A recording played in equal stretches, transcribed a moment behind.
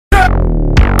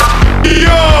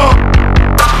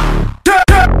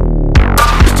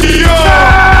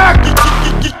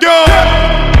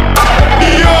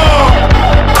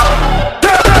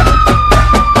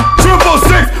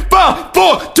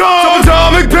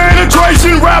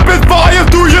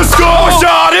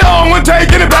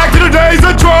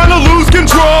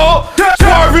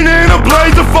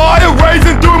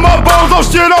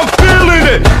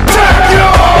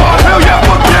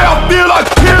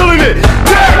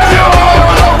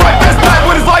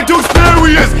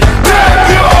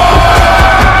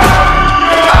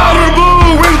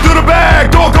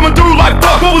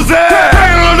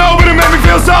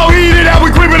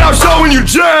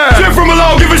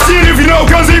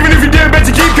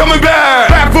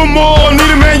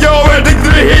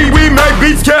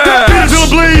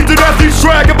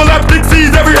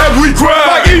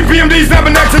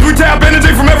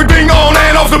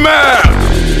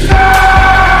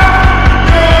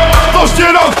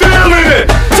shit, I'm feeling it.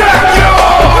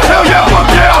 Takyon, hell yeah, fuck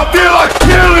yeah, I feel like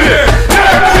killing it.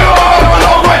 Takyon,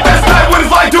 alright, that's not what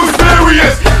it's like to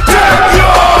experience.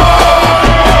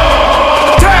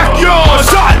 Takyon,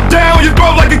 shot down your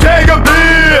throat like a keg of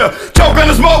beer. Choke on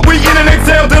the smoke, we in and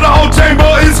exhale till the whole chamber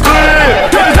is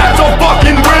clear. Cause that's so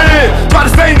fucking weird. Try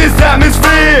to stain this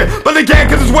atmosphere, but they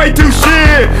can't cause it's way too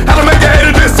shit. How to make a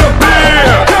hater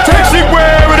disappear. Take shit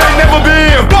where it ain't never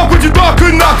been. Fuck what you thought,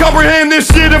 could not comprehend this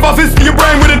shit if I fist your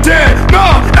brain with a 10. 9,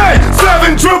 8,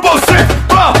 7, 6,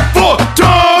 5, 4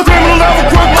 tons. Criminal level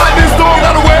quick lightning storm,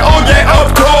 out of way, oh yeah, of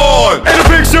course. And the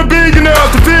picture big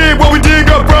enough to fit what we dig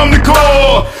up from the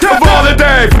core. Tell for the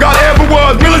day, forgot ever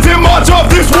was militant march off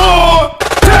this war.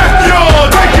 Takyon,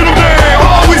 taking them down,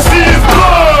 all we see is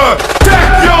blood.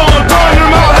 Takyon, turning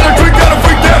them out, had a drink, gotta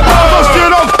freak that blood. Oh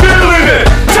shit, I'm feeling it.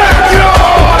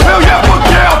 Takyon, hell yeah, fuck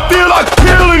yeah, I feel like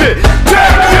killing it.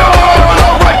 Takyon,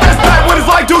 alright, that's not what it's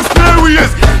like to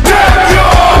experience. Takyon,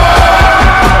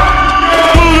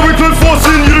 bullet clip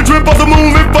forcing you to drip off the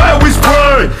movement fire we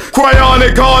spray.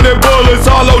 Cryonic, haunted bullets,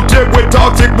 hollow tip with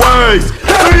toxic waste.